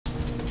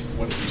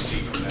what did you see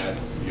from that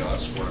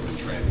beyond sort of the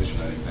transition?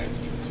 I think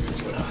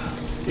 19-2. But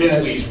yeah,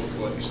 pleased with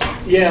what you saw.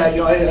 Yeah,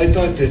 I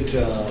thought that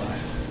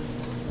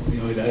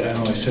I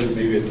know I said it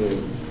maybe at the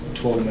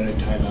 12-minute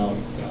timeout.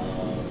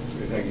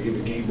 If I could give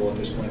a game ball at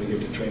this point, I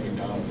give it to Trey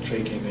McDonald.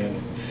 Trey came in.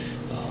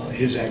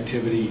 His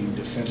activity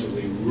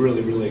defensively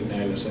really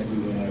ignited us. I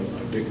think we went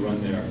on a big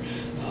run there,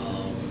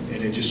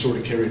 and it just sort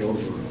of carried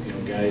over.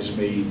 Guys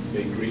made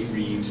great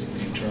reads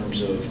in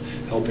terms of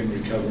helping,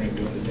 recovering,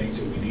 doing the things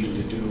that we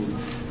needed to do.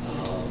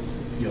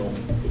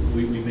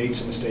 We made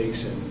some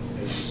mistakes, and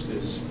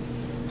as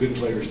good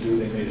players do,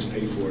 they made us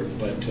pay for it.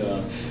 But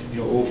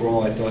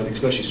overall, I thought,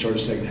 especially start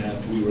of second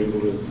half, we were able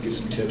to get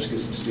some tips, get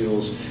some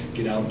steals,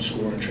 get out and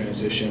score in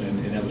transition,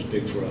 and that was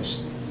big for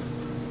us.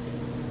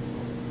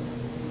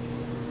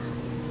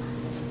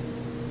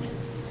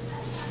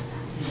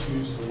 You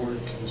used the word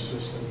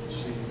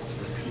consistency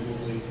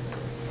repeatedly.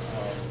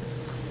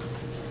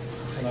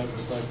 Tonight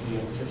was like the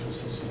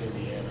antithesis in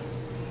Indiana.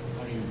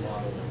 How do you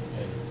model it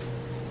and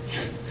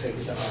take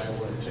it to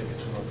Iowa and take it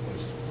to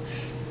Northwestern?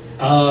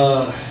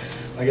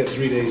 I got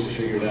 3 days to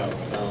figure it out.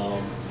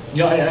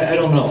 I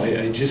don't know.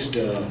 I just,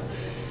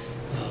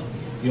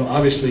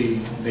 obviously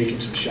making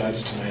some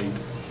shots tonight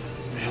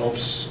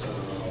helps.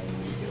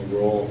 We're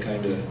all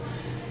kind of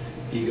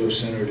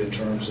ego-centered in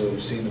terms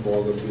of seeing the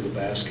ball go through the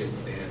basket,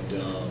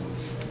 and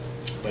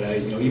but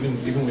even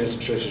when we had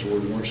some stretches where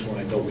we weren't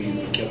scoring, I thought we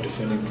kept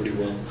defending pretty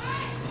well.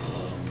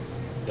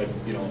 But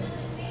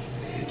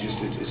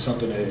it's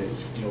something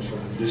from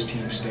this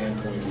team's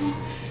standpoint,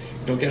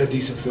 we get a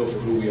decent feel for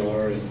who we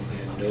are, and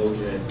know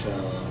that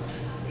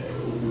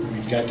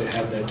we've got to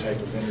have that type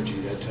of energy,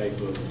 that type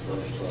of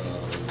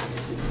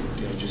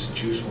just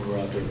juice when we're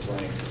out there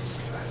playing.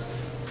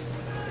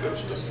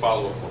 Coach, just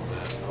follow up on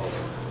that.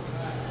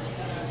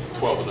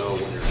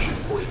 12-0 when you're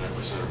shooting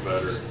 49% or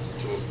better,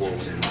 2-4 when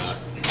you're not.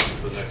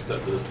 What's the next step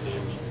for this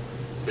team?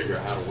 Figure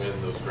out how to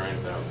win those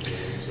grind out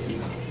games.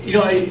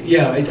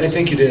 I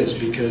think it is,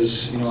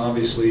 because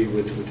obviously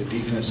with the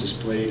defense that's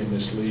played in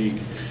this league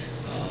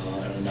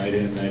on a night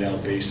in, night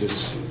out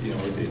basis,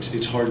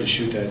 it's hard to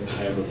shoot that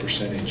high of a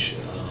percentage.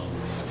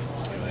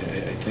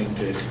 I think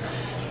that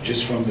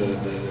just from the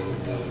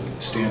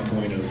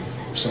standpoint of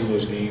some of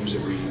those games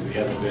that we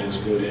haven't been as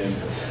good in,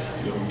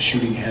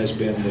 shooting has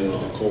been the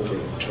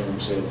culprit in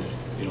terms of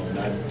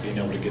not being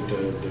able to get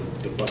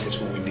the buckets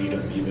when we need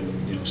them. Even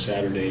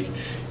Saturday,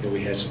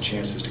 we had some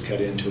chances to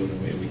cut into it,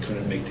 and we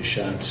couldn't make the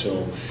shot.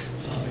 So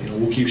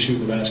we'll keep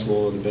shooting the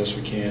basketball the best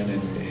we can,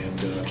 and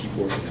keep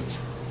working it.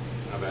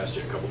 I've asked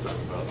you a couple times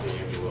about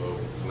D'Angelo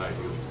tonight.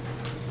 He was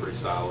pretty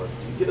solid.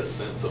 Do you get a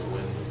sense of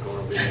when he's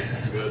going to be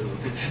good?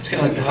 It's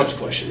kind of like Bob's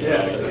question.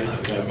 Yeah,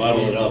 exactly. I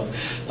bottle it up.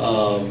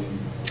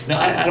 No,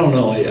 I don't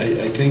know.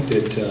 I think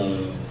that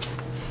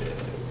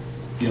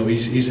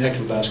he's a heck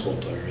of a basketball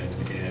player, and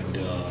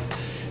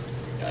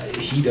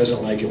he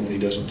doesn't like it when he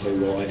doesn't play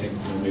well. I think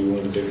maybe one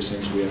of the biggest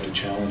things we have to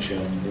challenge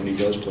him when he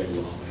does play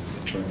well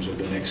in terms of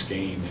the next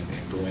game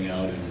and going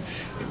out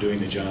and doing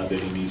the job that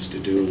he needs to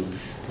do,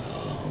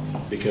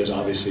 because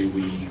obviously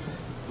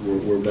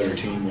we're a better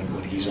team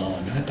when he's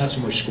on. Not so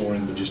much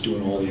scoring, but just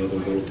doing all the other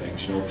little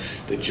things.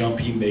 The jump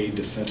he made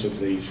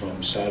defensively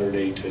from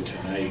Saturday to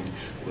tonight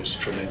was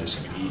tremendous.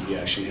 I mean, he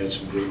actually had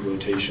some great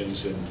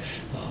rotations and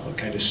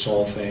kind of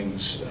saw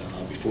things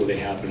before they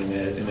happened,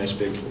 and that's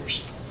big for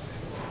us.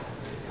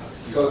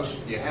 Coach,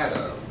 you had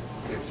a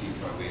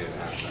 15-point lead at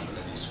halftime, and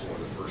then you scored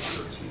the first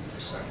 13 in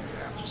the second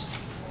half. Just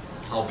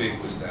how big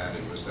was that,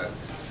 and was that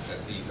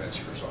defense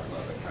you were talking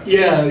about? That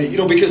kind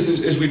of because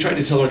as we tried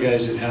to tell our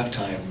guys at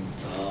halftime,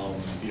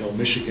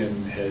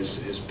 Michigan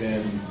has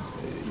been,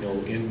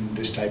 in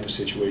this type of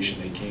situation.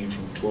 They came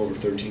from 12 or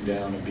 13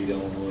 down and beat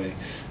Illinois.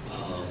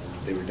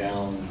 They were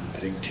down, I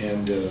think,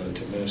 10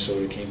 to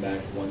Minnesota, came back,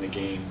 won the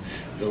game.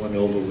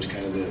 Villanova was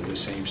kind of the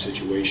same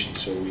situation.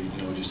 So we,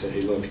 just said,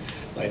 hey, look,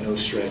 by no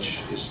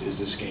stretch is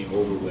this game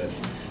over with.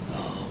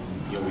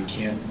 We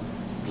can't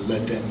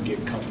let them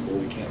get comfortable.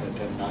 We can't let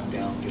them knock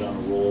down, get on a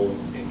roll,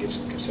 and get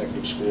some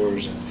consecutive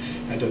scores. And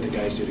I thought the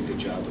guys did a good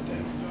job with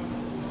that.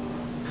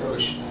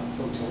 Coach,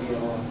 from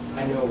Toledo,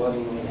 I know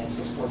Lovingly had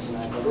 6 points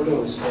tonight, but we're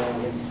doing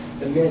scoring, and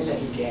the minutes that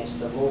he gets,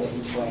 the role that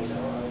he plays.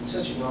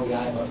 Such a young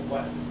guy, but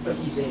what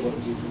he's able to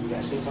do for you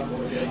guys. Can you talk a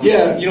little bit about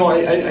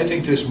that? I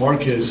think this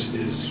Marquez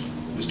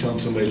was telling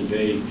somebody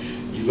today,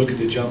 you look at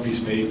the jump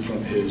he's made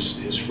from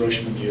his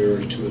freshman year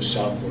to his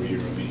sophomore year.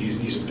 I mean,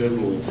 he's a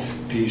pivotal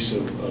piece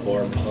of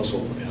our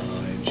puzzle,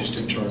 just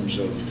in terms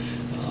of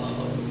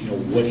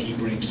what he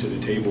brings to the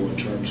table in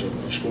terms of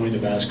scoring the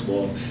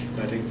basketball.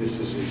 And I think this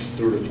is his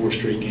 3rd or 4th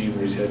straight game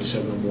where he's had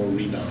 7 or more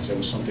rebounds. That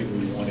was something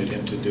we wanted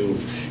him to do.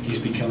 He's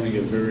becoming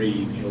a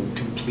very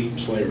complete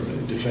player.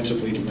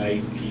 Defensively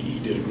tonight, he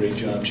did a great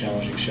job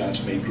challenging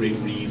shots, made great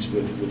reads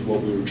with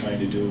what we were trying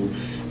to do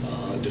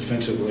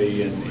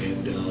defensively,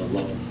 and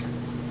love him.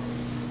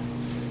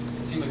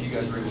 It seemed like you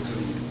guys were able to,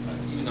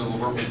 even though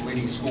LeVert was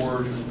leading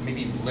scorer,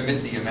 maybe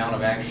limit the amount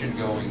of action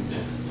going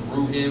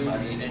through him. I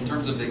mean, in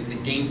terms of the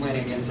game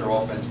planning against their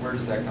offense, where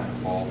does that kind of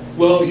fall?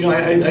 Well,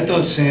 I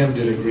thought Sam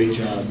did a great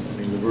job. I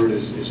mean, LeVert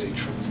is a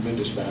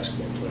tremendous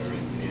basketball player,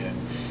 and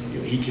you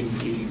know, he can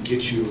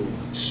get you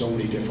so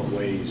many different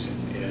ways, and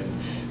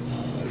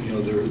you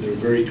know, they're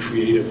very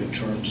creative in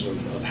terms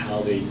of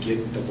how they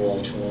get the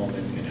ball to him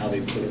and how they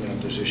put him in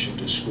a position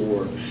to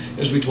score.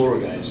 As we told our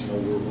guys, you know,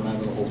 we're not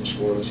going to hold him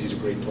scoreless. He's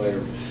a great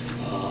player,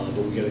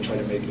 but we got to try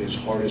to make it as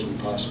hard as we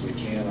possibly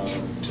can on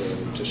him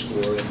to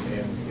score,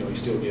 and you know, he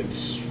still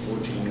gets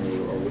 14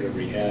 or whatever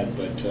he had,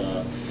 but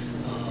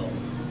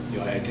you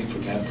know, I think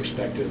from that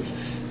perspective,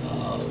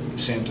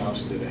 Sam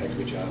Thompson did a heck of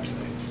a job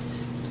tonight.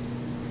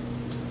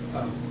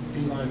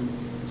 Beeline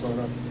brought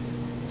up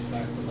the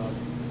fact about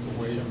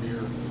the way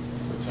Amir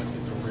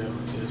protected the rim.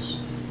 Is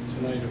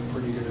tonight a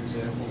pretty good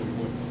example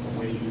of the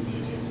way you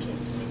need him to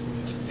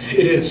defend?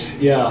 It is,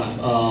 yeah.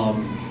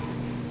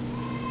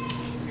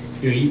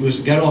 You know,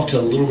 he got off to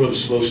a little bit of a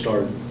slow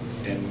start,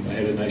 and I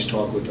had a nice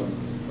talk with him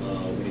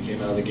when he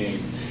came out of the game.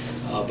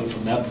 But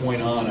from that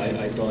point on,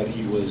 I thought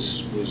he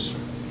was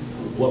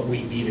what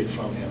we needed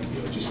from him.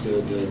 You know, just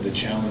the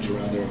challenge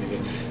around there. I mean,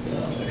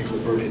 I think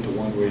LeVert hit the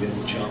one where he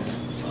didn't jump.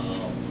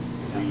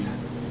 We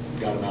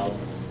got him out,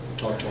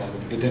 talked to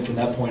him, but then from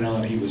that point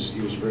on, he was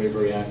very,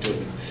 very active.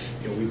 And,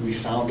 you know, we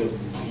found him.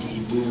 He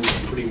moved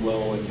pretty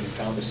well and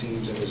found the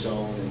seams in the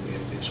zone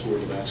and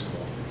scored the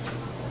basketball.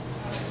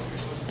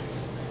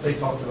 They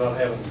talked about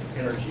having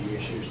energy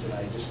issues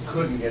tonight, just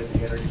couldn't get the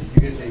energy.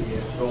 You get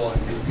the going,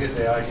 you get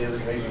the idea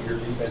that maybe your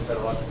defense had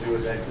a lot to do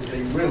with that, because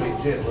they really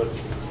did look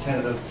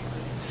tentative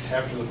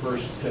after the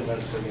first 10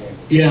 minutes of the game.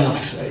 Yeah,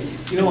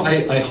 you know,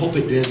 I hope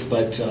it did,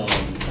 but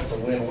That's a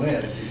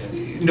win-win.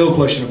 no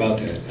question about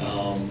that.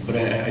 But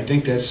I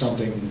think that's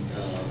something,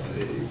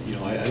 you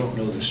know, I don't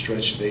know the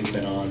stretch they've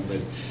been on, but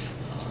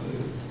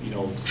you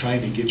know,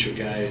 trying to get your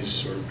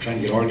guys, or trying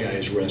to get our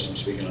guys rest, I'm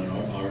speaking on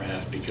our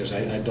half, because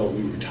I thought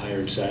we were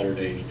tired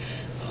Saturday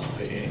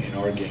in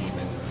our game,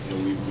 and you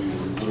know, we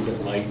were a little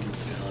bit light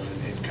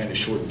and kind of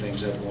shortened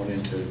things up going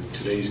into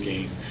today's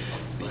game.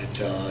 But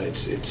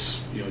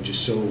it's you know,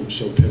 just so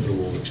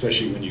pivotal,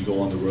 especially when you go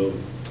on the road.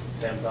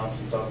 Sam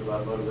Thompson talked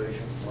about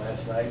motivation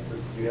last night.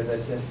 Do you have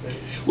that sense there?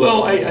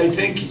 Well, I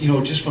think, you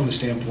know, just from the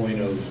standpoint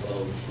of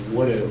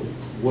what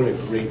a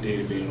great day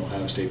to be an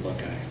Ohio State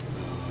Buckeye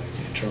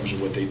in terms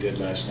of what they did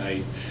last night.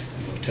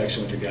 You know,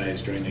 texting with the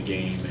guys during the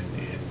game,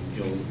 and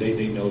you know,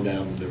 they know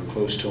them, they're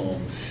close to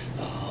them.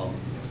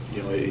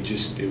 You know,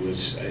 it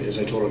was, as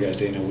I told our guys,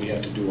 they know we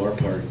have to do our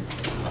part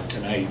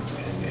tonight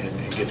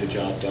and get the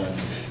job done.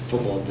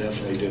 Football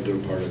definitely did their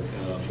part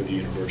for the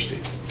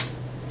university.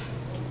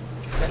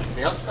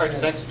 Anything else? All right,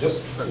 thanks.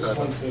 Just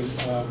one thing.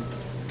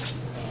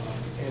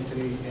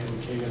 Anthony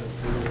and Kata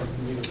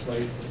need to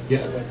play.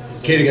 Yeah,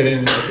 Kata got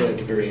in at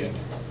the very end.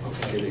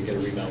 Okay. Kata got a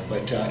rebound.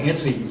 But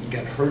Anthony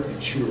got hurt in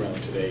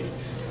shoot-around today.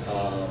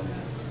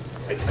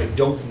 I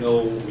don't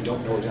know, we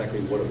don't know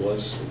exactly what it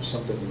was. It was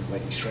something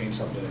like he strained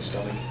something in his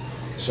stomach.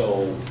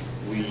 So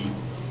we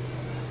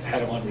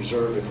had him on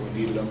reserve if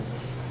we needed him,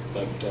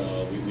 but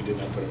we did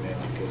not put him in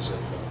because of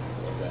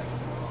that.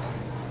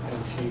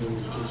 And Kata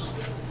was just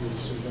your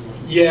decision?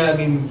 Yeah, I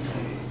mean,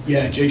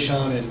 yeah, Jay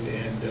Sean and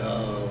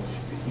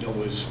you know,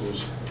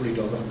 was pretty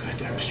doggone good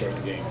to start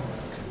the game.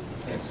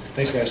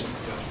 Thanks, guys.